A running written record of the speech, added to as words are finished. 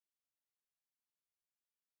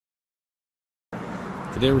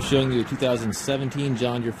Today we're showing you a 2017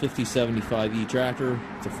 John Deere 5075E tractor.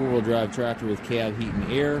 It's a four-wheel drive tractor with cab heat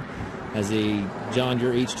and air. Has a John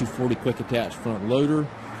Deere H240 quick attach front loader.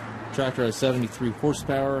 Tractor has 73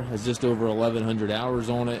 horsepower, has just over 1,100 hours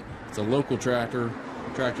on it. It's a local tractor.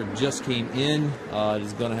 Tractor just came in. It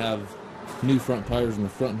is going to have new front tires in the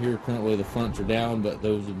front here. Currently the fronts are down, but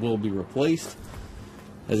those will be replaced.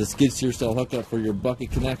 Has a skid steer style hookup for your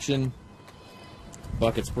bucket connection.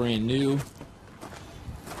 Bucket's brand new.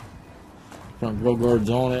 Front grill guards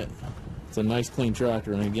on it. It's a nice clean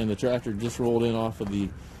tractor, and again the tractor just rolled in off of the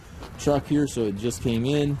truck here, so it just came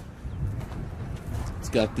in. It's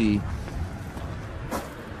got the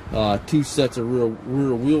two sets of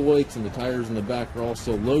rear wheel weights, and the tires in the back are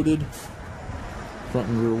also loaded. Front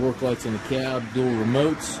and rear work lights on the cab, dual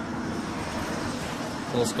remotes,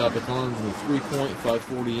 telescopic arms with 3-point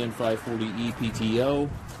 540 and 540E PTO.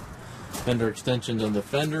 Fender extensions on the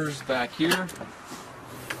fenders back here.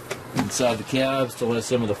 Inside the cab still has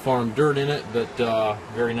some of the farm dirt in it, but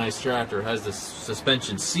very nice tractor. Has the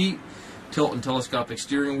suspension seat, tilt and telescopic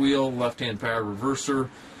steering wheel, left-hand power reverser,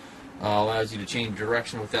 allows you to change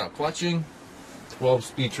direction without clutching.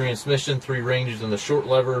 12-speed transmission, 3 ranges on the short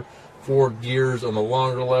lever, 4 gears on the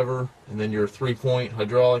longer lever, and then your 3-point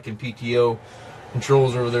hydraulic and PTO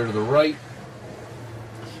controls over there to the right.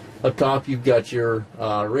 Up top you've got your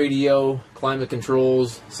radio, climate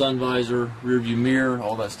controls, sun visor, rear view mirror,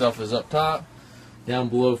 all that stuff is up top. Down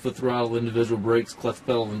below, foot throttle, individual brakes, clutch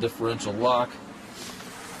pedal, and differential lock.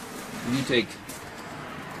 When you take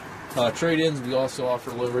trade-ins, we also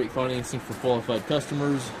offer low rate financing for qualified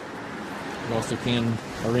customers. We also can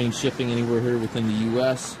arrange shipping anywhere here within the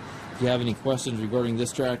U.S. If you have any questions regarding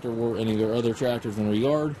this tractor or any of our other tractors in our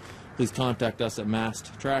yard, please contact us at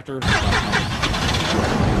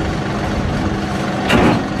massedtractor.com.